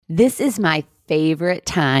This is my favorite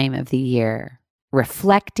time of the year,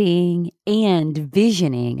 reflecting and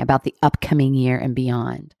visioning about the upcoming year and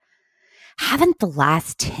beyond. Haven't the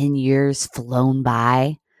last 10 years flown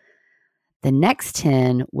by? The next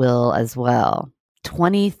 10 will as well.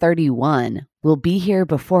 2031 will be here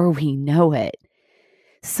before we know it.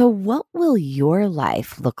 So, what will your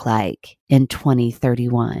life look like in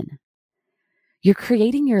 2031? You're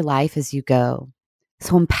creating your life as you go,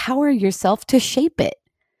 so empower yourself to shape it.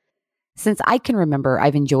 Since I can remember,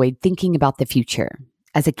 I've enjoyed thinking about the future.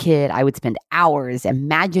 As a kid, I would spend hours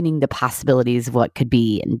imagining the possibilities of what could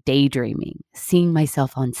be and daydreaming, seeing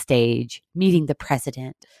myself on stage, meeting the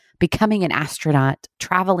president, becoming an astronaut,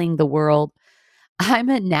 traveling the world. I'm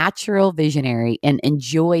a natural visionary and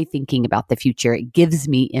enjoy thinking about the future. It gives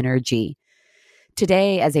me energy.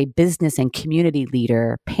 Today, as a business and community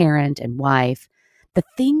leader, parent, and wife, the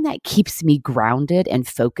thing that keeps me grounded and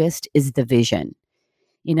focused is the vision.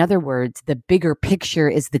 In other words, the bigger picture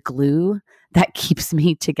is the glue that keeps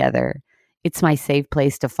me together. It's my safe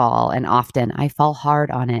place to fall, and often I fall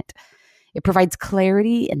hard on it. It provides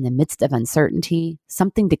clarity in the midst of uncertainty,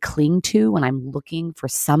 something to cling to when I'm looking for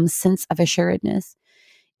some sense of assuredness.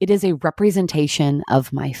 It is a representation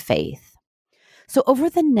of my faith. So over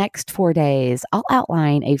the next 4 days, I'll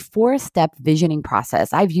outline a 4-step visioning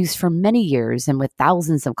process I've used for many years and with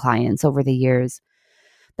thousands of clients over the years.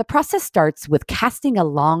 The process starts with casting a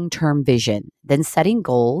long-term vision, then setting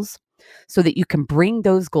goals so that you can bring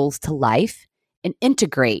those goals to life and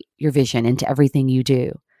integrate your vision into everything you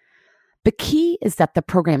do. The key is that the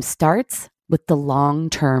program starts with the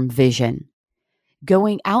long-term vision,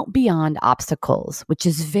 going out beyond obstacles, which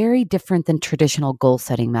is very different than traditional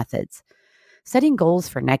goal-setting methods. Setting goals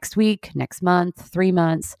for next week, next month, 3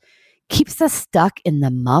 months keeps us stuck in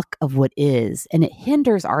the muck of what is, and it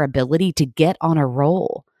hinders our ability to get on a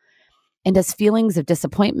roll. And as feelings of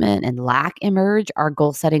disappointment and lack emerge, our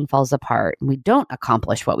goal setting falls apart and we don't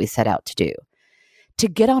accomplish what we set out to do. To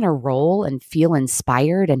get on a roll and feel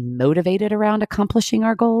inspired and motivated around accomplishing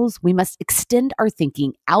our goals, we must extend our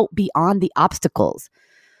thinking out beyond the obstacles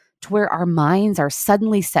to where our minds are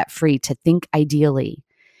suddenly set free to think ideally.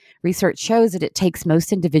 Research shows that it takes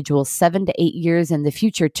most individuals 7 to 8 years in the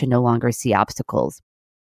future to no longer see obstacles.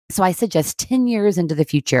 So I suggest 10 years into the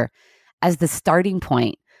future as the starting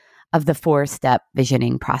point of the 4-step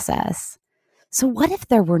visioning process. So what if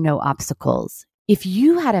there were no obstacles? If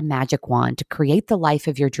you had a magic wand to create the life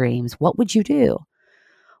of your dreams, what would you do?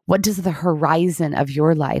 What does the horizon of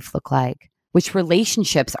your life look like? Which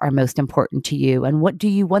relationships are most important to you? And what do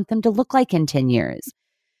you want them to look like in 10 years?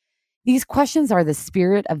 These questions are the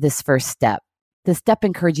spirit of this first step. The step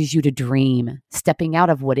encourages you to dream, stepping out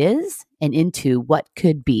of what is and into what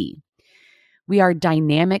could be. We are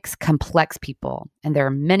dynamics, complex people, and there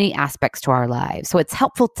are many aspects to our lives. So it's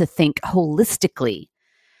helpful to think holistically.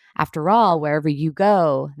 After all, wherever you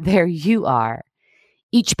go, there you are.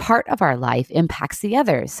 Each part of our life impacts the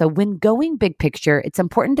other. So when going big picture, it's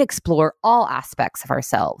important to explore all aspects of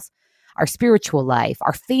ourselves, our spiritual life,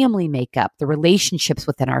 our family makeup, the relationships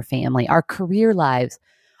within our family, our career lives,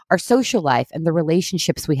 our social life, and the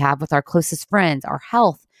relationships we have with our closest friends, our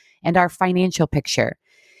health, and our financial picture.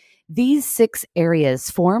 These 6 areas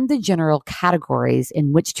form the general categories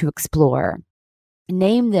in which to explore.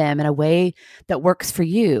 Name them in a way that works for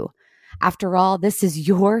you. After all, this is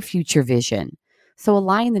your future vision. So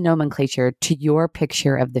align the nomenclature to your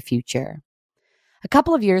picture of the future. A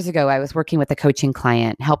couple of years ago, I was working with a coaching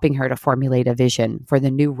client, helping her to formulate a vision for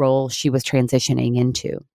the new role she was transitioning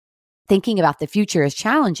into. Thinking about the future is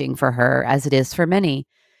challenging for her, as it is for many.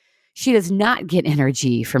 She does not get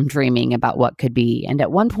energy from dreaming about what could be. And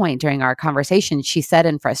at one point during our conversation, she said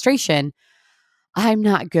in frustration, "I'm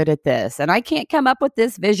not good at this, and I can't come up with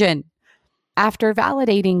this vision." After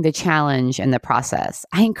validating the challenge and the process,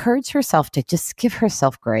 I encouraged herself to just give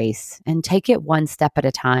herself grace and take it one step at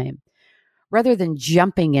a time. Rather than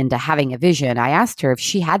jumping into having a vision, I asked her if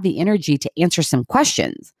she had the energy to answer some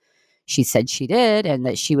questions. She said she did and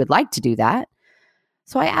that she would like to do that.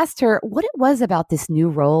 So I asked her what it was about this new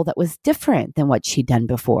role that was different than what she'd done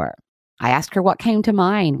before. I asked her what came to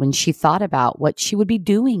mind when she thought about what she would be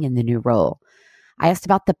doing in the new role. I asked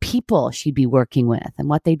about the people she'd be working with and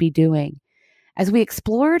what they'd be doing. As we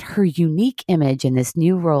explored her unique image in this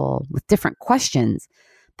new role with different questions,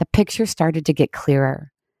 the picture started to get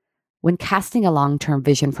clearer. When casting a long-term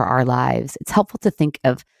vision for our lives, it's helpful to think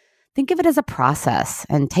of it as a process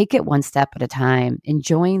and take it one step at a time,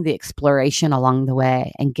 enjoying the exploration along the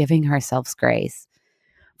way and giving ourselves grace.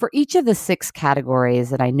 For each of the 6 categories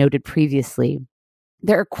that I noted previously,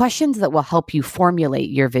 there are questions that will help you formulate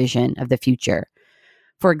your vision of the future.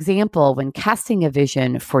 For example, when casting a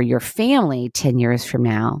vision for your family 10 years from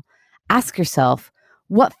now, ask yourself,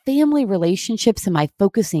 what family relationships am I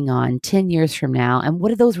focusing on 10 years from now? And what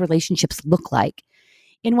do those relationships look like?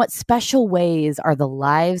 In what special ways are the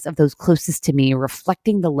lives of those closest to me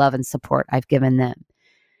reflecting the love and support I've given them?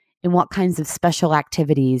 And what kinds of special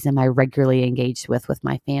activities am I regularly engaged with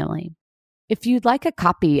my family? If you'd like a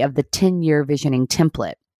copy of the 10-year visioning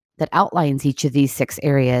template that outlines each of these 6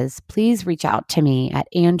 areas, please reach out to me at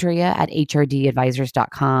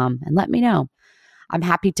andrea@hrdadvisors.com and let me know. I'm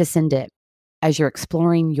happy to send it as you're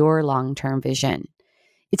exploring your long-term vision.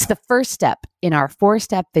 It's the first step in our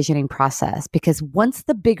 4-step visioning process, because once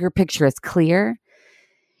the bigger picture is clear,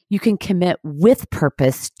 you can commit with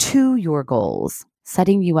purpose to your goals,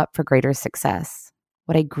 setting you up for greater success.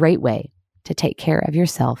 What a great way to take care of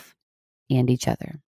yourself and each other.